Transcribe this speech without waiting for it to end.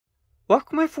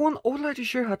Welcome everyone, I would like to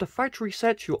show you how to factory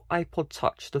reset your iPod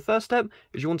Touch. The first step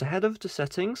is you want to head over to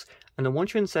settings, and then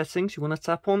once you're in settings you want to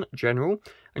tap on general,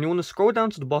 and you want to scroll down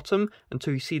to the bottom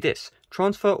until you see this,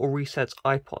 transfer or reset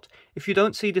iPod. If you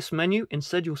don't see this menu,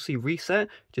 instead you'll see reset,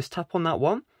 just tap on that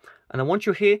one, and then once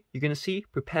you're here you're going to see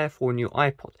prepare for a new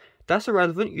iPod. That's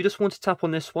irrelevant, you just want to tap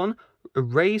on this one,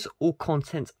 erase all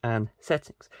content and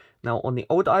settings. Now on the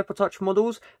older iPod Touch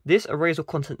models, this erase all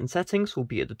content and settings will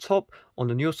be at the top. On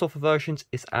the newer software versions,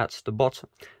 it's at the bottom.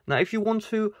 Now if you want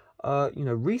to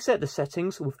reset the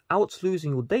settings without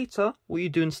losing your data, what you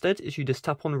do instead is you just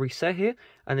tap on reset here,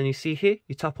 and then you see here,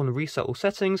 you tap on the reset all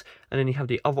settings, and then you have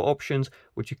the other options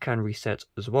which you can reset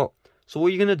as well. So what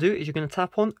you're going to do is you're going to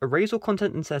tap on erase all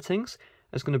content and settings.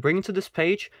 It's going to bring you to this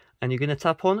page, and you're going to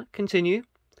tap on continue,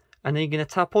 and then you're going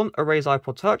to tap on erase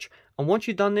iPod Touch, and once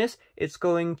you've done this, it's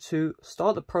going to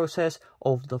start the process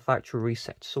of the factory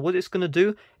reset. So what it's going to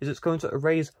do is it's going to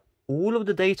erase all of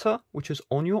the data which is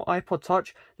on your iPod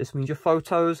Touch. This means your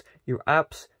photos, your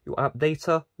apps, your app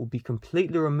data will be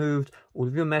completely removed, all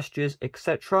of your messages,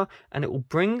 etc. And it will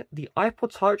bring the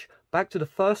iPod Touch back to the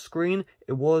first screen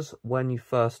it was when you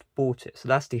first bought it. So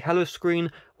that's the hello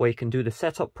screen where you can do the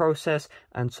setup process.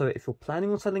 And so if you're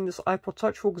planning on selling this iPod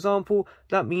Touch, for example,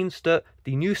 that means that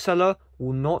the new seller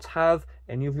will not have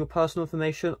any of your personal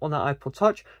information on that iPod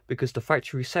Touch because the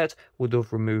factory reset would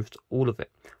have removed all of it.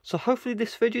 So hopefully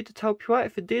this video did help you out.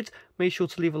 If it did, make sure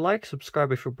to leave a like,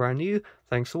 subscribe if you're brand new.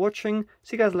 Thanks for watching.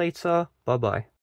 See you guys later. Bye bye.